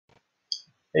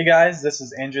Hey guys, this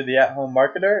is Andrew the At-Home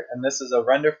Marketer, and this is a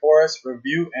Renderforest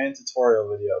review and tutorial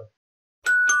video.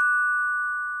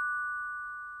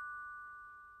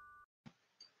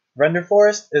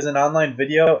 Renderforest is an online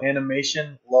video,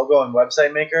 animation, logo, and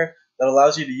website maker that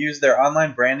allows you to use their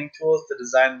online branding tools to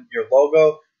design your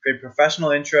logo, create professional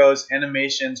intros,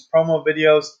 animations, promo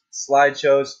videos,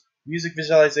 slideshows, music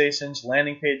visualizations,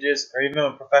 landing pages, or even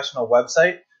a professional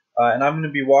website. And I'm going to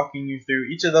be walking you through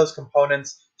each of those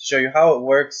components to show you how it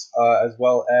works, as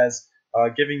well as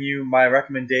giving you my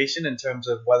recommendation in terms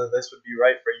of whether this would be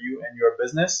right for you and your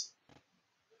business.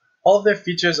 All of their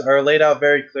features are laid out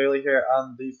very clearly here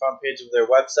on the front page of their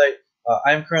website.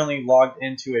 I'm currently logged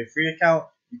into a free account.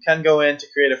 You can go in to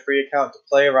create a free account to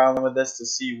play around with this to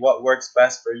see what works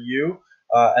best for you.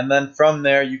 And then from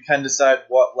there, you can decide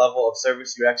what level of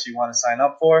service you actually want to sign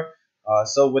up for.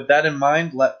 So with that in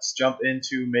mind, let's jump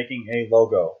into making a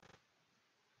logo.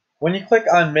 When you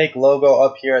click on Make Logo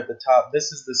up here at the top,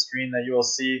 this is the screen that you will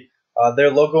see. Their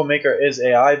logo maker is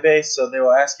AI based, so they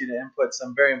will ask you to input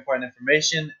some very important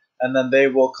information, and then they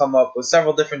will come up with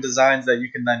several different designs that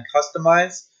you can then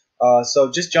customize.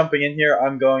 So just jumping in here,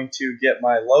 I'm going to get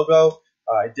my logo.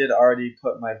 I did already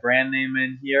put my brand name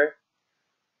in here.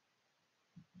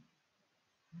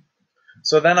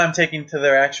 So then I'm taking to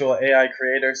their actual AI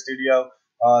Creator Studio.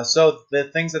 So the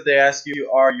things that they ask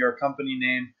you are your company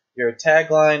name, your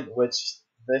tagline, which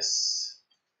this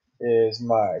is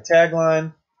my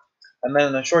tagline, and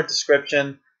then a short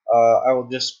description. I will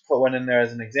just put one in there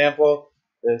as an example.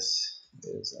 This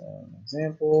is an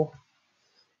example,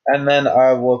 and then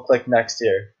I will click next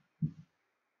here.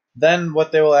 Then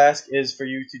what they will ask is for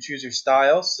you to choose your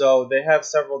style. So they have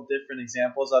several different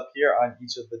examples up here on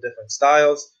each of the different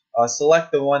styles.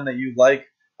 Select the one that you like.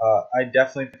 I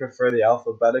definitely prefer the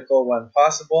alphabetical when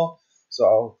possible. So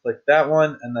I'll click that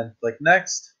one and then click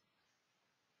next.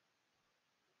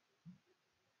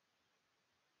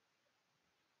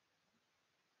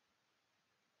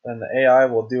 Then the AI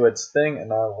will do its thing,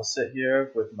 and I will sit here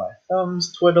with my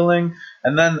thumbs twiddling,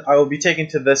 and then I will be taken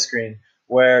to this screen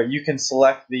where you can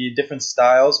select the different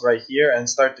styles right here and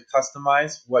start to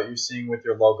customize what you're seeing with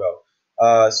your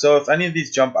logo. So if any of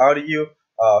these jump out at you,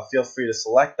 feel free to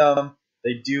select them.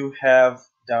 They do have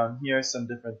down here some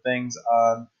different things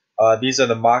on. These are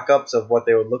the mock-ups of what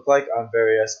they would look like on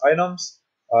various items.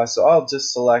 So I'll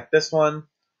just select this one,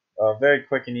 very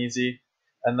quick and easy,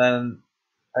 and then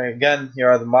again,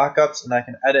 here are the mockups, and I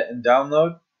can edit and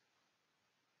download.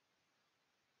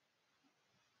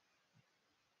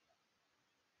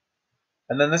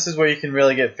 And then this is where you can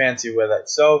really get fancy with it.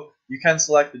 So you can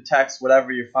select the text,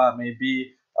 whatever your font may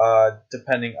be,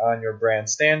 depending on your brand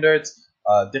standards,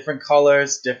 different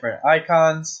colors, different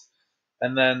icons,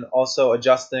 and then also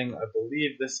adjusting, I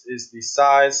believe this is the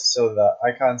size, so the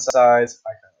icon size,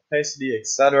 icon opacity,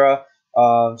 etc.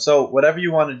 So whatever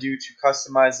you want to do to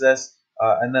customize this,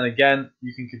 and then again,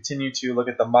 you can continue to look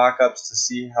at the mockups to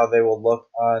see how they will look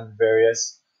on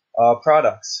various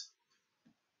products.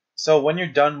 So when you're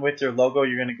done with your logo,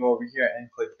 you're going to go over here and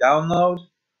click download.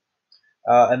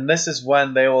 And this is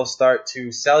when they will start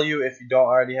to sell you if you don't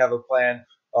already have a plan,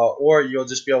 or you'll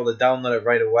just be able to download it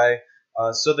right away.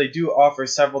 So they do offer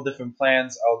several different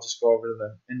plans. I'll just go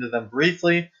over into them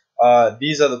briefly.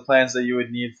 These are the plans that you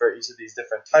would need for each of these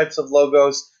different types of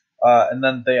logos. And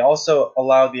then they also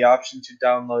allow the option to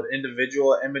download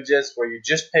individual images where you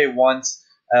just pay once,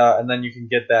 and then you can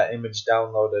get that image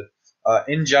downloaded.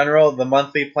 In general, the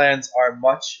monthly plans are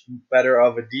much better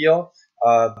of a deal,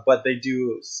 but they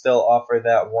do still offer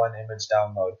that one image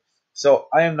download. So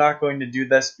I am not going to do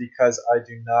this because I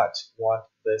do not want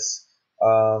this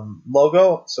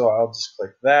logo, so I'll just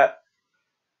click that.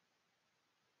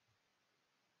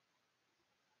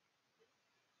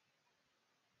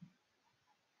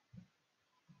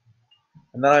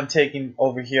 And then I'm taking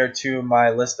over here to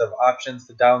my list of options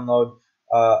to download.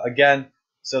 Again,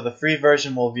 so the free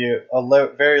version will be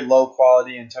very low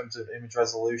quality in terms of image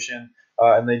resolution,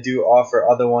 and they do offer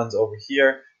other ones over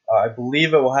here. I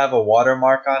believe it will have a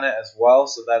watermark on it as well,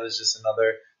 so that is just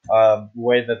another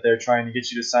way that they're trying to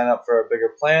get you to sign up for a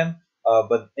bigger plan.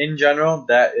 But in general,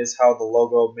 that is how the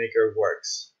logo maker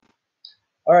works.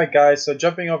 Alright guys, so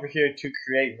jumping over here to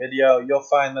create video, you'll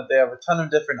find that they have a ton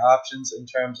of different options in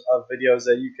terms of videos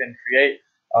that you can create.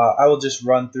 I will just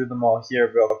run through them all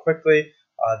here real quickly.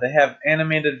 They have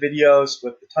animated videos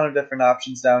with a ton of different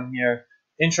options down here.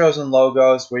 Intros and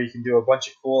logos, where you can do a bunch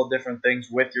of cool different things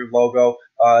with your logo,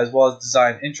 as well as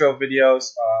design intro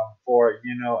videos for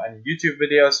any YouTube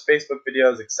videos, Facebook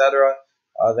videos, etc.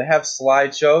 They have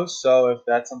slideshows, so if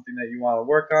that's something that you want to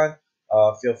work on,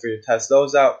 feel free to test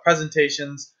those out.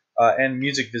 Presentations and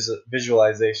music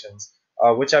visualizations.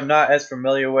 which I'm not as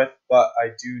familiar with, but I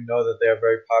do know that they are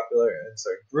very popular in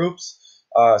certain groups.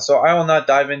 So I will not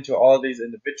dive into all of these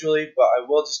individually, but I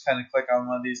will just kind of click on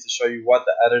one of these to show you what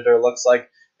the editor looks like.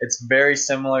 It's very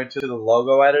similar to the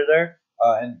logo editor,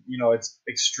 and it's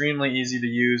extremely easy to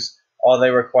use. All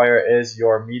they require is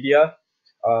your media.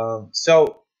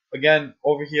 So again,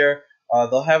 over here,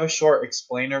 they'll have a short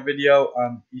explainer video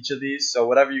on each of these. So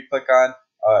whatever you click on,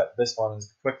 this one is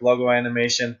the quick logo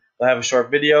animation. They'll have a short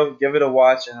video, give it a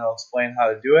watch, and it'll explain how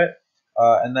to do it.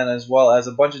 And then as well as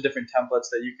a bunch of different templates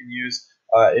that you can use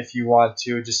if you want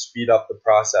to just speed up the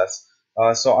process.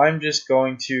 So I'm just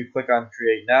going to click on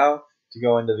Create Now to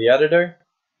go into the editor.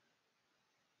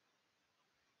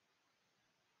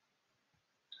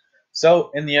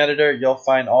 So in the editor, you'll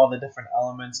find all the different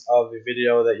elements of the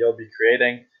video that you'll be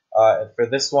creating. For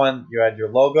this one, you add your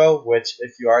logo, which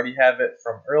if you already have it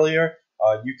from earlier,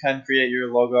 you can create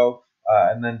your logo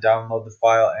and then download the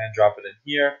file and drop it in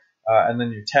here. And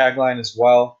then your tagline as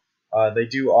well. They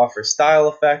do offer style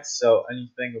effects, so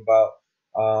anything about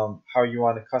how you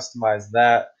want to customize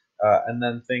that. And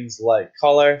then things like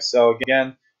color. So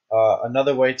again,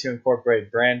 another way to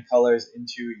incorporate brand colors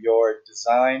into your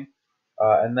design.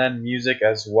 And then music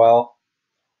as well.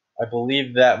 I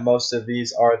believe that most of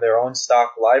these are their own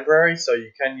stock library, so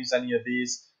you can use any of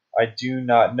these. I do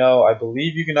not know. I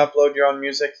believe you can upload your own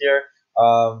music here,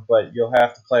 but you'll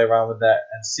have to play around with that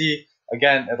and see.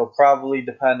 Again, it'll probably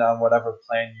depend on whatever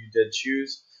plan you did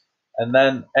choose. And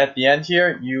then at the end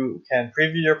here, you can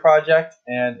preview your project,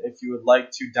 and if you would like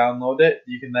to download it,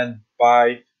 you can then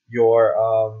buy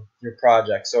your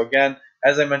project. So again,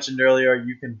 as I mentioned earlier,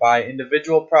 you can buy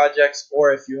individual projects,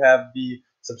 or if you have the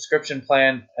subscription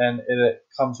plan and it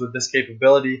comes with this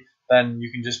capability, then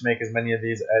you can just make as many of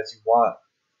these as you want.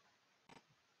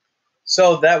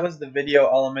 So that was the video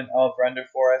element of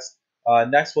Renderforest.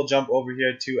 Next, we'll jump over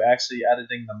here to actually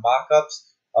editing the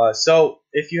mockups. So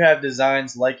if you have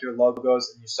designs like your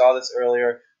logos, and you saw this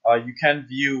earlier, you can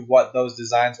view what those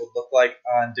designs would look like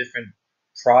on different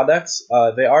products.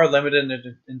 They are limited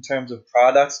in terms of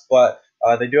products, but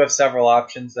they do have several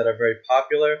options that are very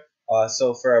popular.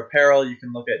 So for apparel, you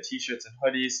can look at t-shirts and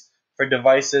hoodies. For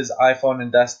devices, iPhone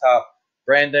and desktop,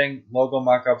 branding, logo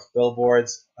mockups,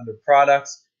 billboards. Under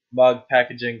products, mug,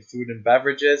 packaging, food and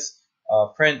beverages,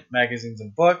 print, magazines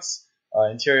and books,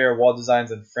 interior wall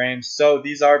designs and frames. So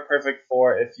these are perfect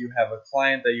for if you have a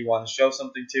client that you want to show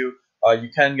something to. You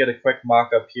can get a quick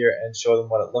mock-up here and show them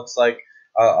what it looks like.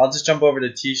 I'll just jump over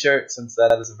to t-shirt since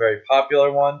that is a very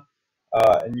popular one.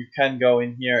 And you can go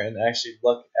in here and actually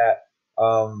look at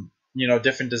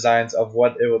different designs of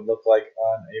what it would look like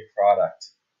on a product.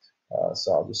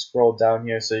 So I'll just scroll down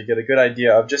here so you get a good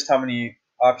idea of just how many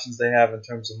options they have in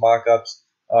terms of mockups.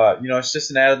 It's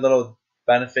just an added little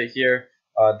benefit here.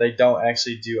 They don't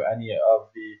actually do any of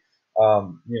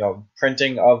the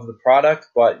printing of the product,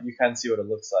 but you can see what it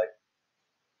looks like.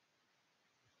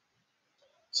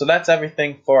 So that's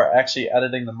everything for actually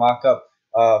editing the mockup.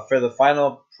 For the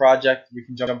final project, we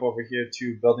can jump over here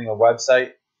to building a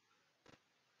website.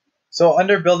 So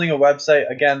under building a website,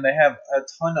 again, they have a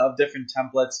ton of different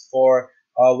templates for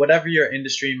whatever your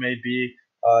industry may be.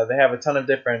 They have a ton of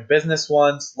different business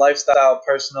ones, lifestyle,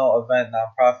 personal, event,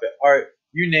 nonprofit, art,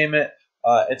 you name it.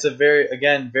 It's a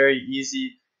very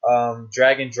easy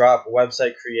drag and drop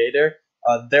website creator.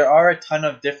 There are a ton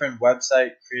of different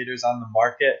website creators on the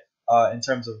market in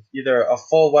terms of either a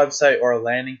full website or a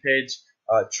landing page.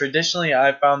 Traditionally,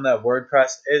 I found that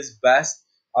WordPress is best.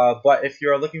 But if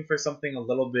you're looking for something a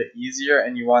little bit easier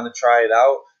and you want to try it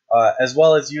out, as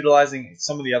well as utilizing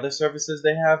some of the other services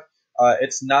they have,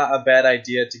 it's not a bad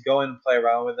idea to go in and play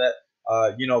around with it.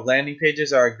 Landing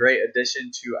pages are a great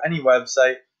addition to any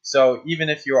website. So even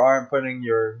if you aren't putting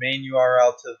your main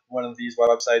URL to one of these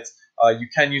websites, you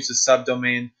can use a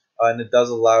subdomain, and it does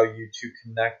allow you to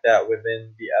connect that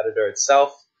within the editor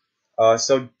itself.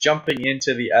 So jumping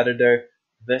into the editor,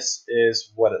 this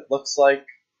is what it looks like.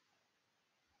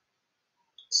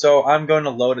 So I'm going to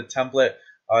load a template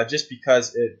just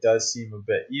because it does seem a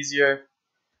bit easier.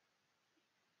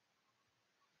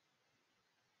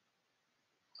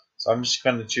 So I'm just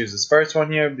going to choose this first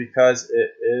one here because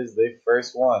it is the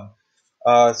first one.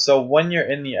 So when you're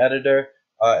in the editor,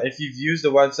 if you've used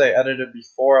the website editor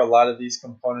before, a lot of these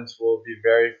components will be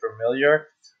very familiar.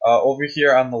 Over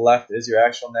here on the left is your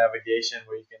actual navigation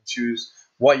where you can choose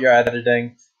what you're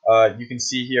editing. You can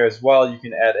see here as well, you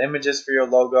can add images for your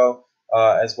logo,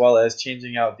 as well as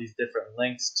changing out these different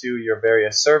links to your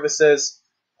various services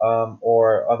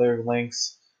or other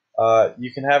links.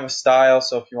 You can have a style,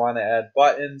 so if you want to add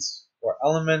buttons or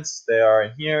elements, they are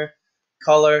in here.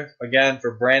 Color, again,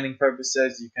 for branding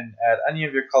purposes, you can add any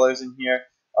of your colors in here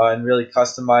and really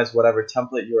customize whatever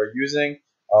template you are using.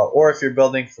 Or if you're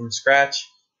building from scratch,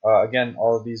 again,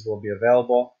 all of these will be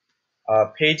available.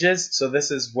 Pages, so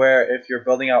this is where if you're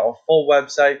building out a full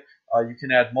website, you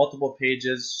can add multiple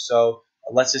pages. So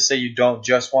let's just say you don't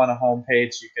just want a home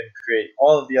page, you can create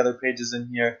all of the other pages in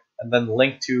here and then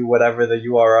link to whatever the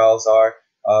URLs are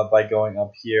by going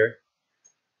up here.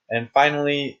 And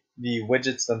finally, the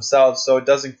widgets themselves. So it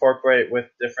does incorporate with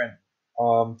different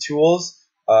tools.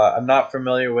 I'm not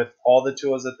familiar with all the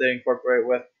tools that they incorporate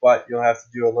with, but you'll have to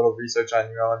do a little research on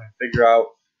your own and figure out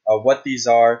what these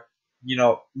are. You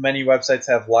know, many websites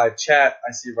have live chat.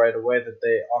 I see right away that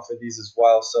they offer these as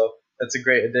well. So that's a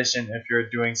great addition if you're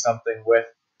doing something with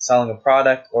selling a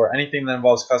product or anything that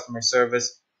involves customer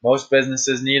service. Most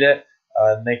businesses need it,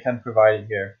 and they can provide it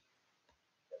here.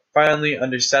 Finally,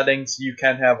 under settings, you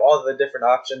can have all the different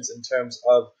options in terms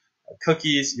of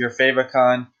cookies, your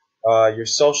favicon, your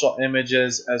social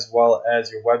images, as well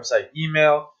as your website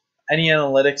email, any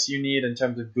analytics you need in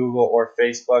terms of Google or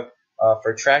Facebook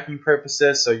for tracking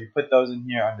purposes. So you put those in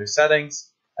here under settings.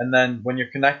 And then when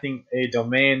you're connecting a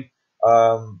domain,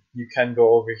 you can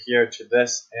go over here to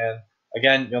this. And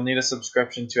again, you'll need a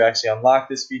subscription to actually unlock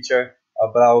this feature,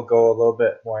 but I will go a little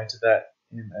bit more into that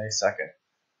in a second.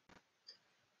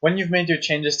 When you've made your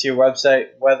changes to your website,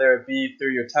 whether it be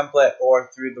through your template or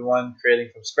through the one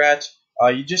creating from scratch,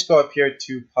 you just go up here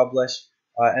to publish,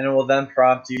 and it will then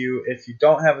prompt you, if you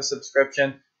don't have a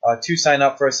subscription, to sign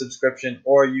up for a subscription,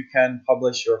 or you can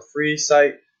publish your free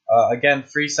site. Again,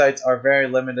 free sites are very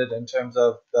limited in terms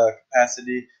of the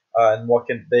capacity and what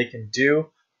they can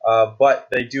do, but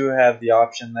they do have the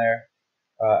option there.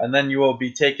 And then you will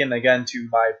be taken again to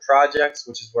My Projects,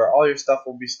 which is where all your stuff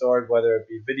will be stored, whether it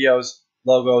be videos,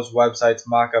 logos, websites,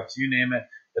 mockups, you name it.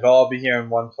 It'll all be here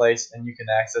in one place, and you can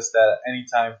access that at any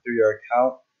time through your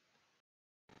account.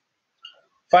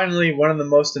 Finally, one of the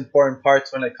most important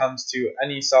parts when it comes to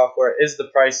any software is the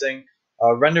pricing.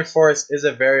 Renderforest is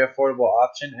a very affordable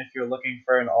option if you're looking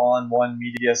for an all-in-one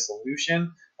media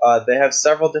solution. They have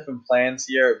several different plans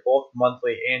here, both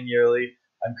monthly and yearly.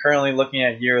 I'm currently looking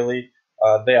at yearly.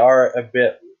 They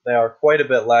are quite a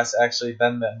bit less actually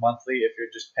than the monthly if you're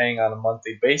just paying on a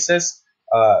monthly basis.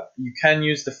 You can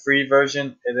use the free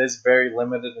version. It is very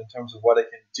limited in terms of what it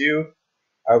can do.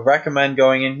 I recommend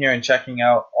going in here and checking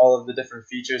out all of the different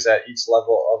features at each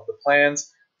level of the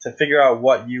plans to figure out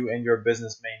what you and your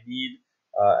business may need.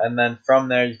 And then from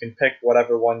there, you can pick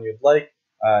whatever one you'd like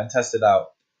and test it out.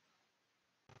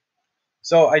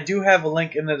 So I do have a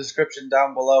link in the description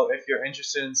down below if you're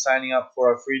interested in signing up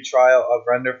for a free trial of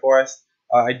Renderforest.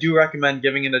 I do recommend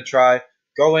giving it a try.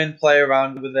 Go in, play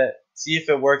around with it, see if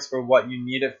it works for what you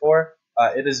need it for.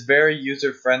 It is very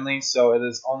user-friendly, so it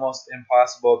is almost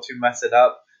impossible to mess it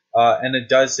up. And it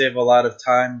does save a lot of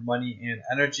time, money, and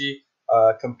energy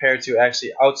compared to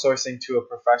actually outsourcing to a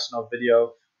professional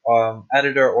video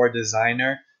editor or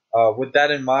designer. With that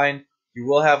in mind, you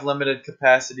will have limited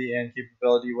capacity and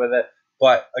capability with it.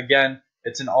 But again,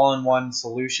 it's an all-in-one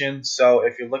solution. So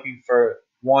if you're looking for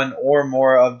one or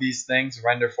more of these things,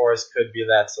 Renderforest could be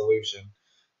that solution.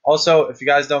 Also, if you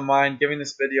guys don't mind giving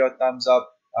this video a thumbs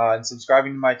up and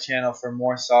subscribing to my channel for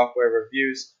more software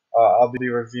reviews, I'll be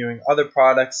reviewing other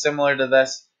products similar to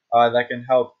this that can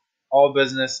help all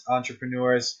business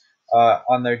entrepreneurs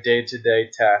on their day-to-day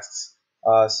tasks.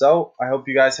 So I hope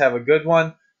you guys have a good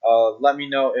one. Let me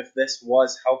know if this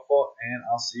was helpful, and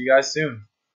I'll see you guys soon.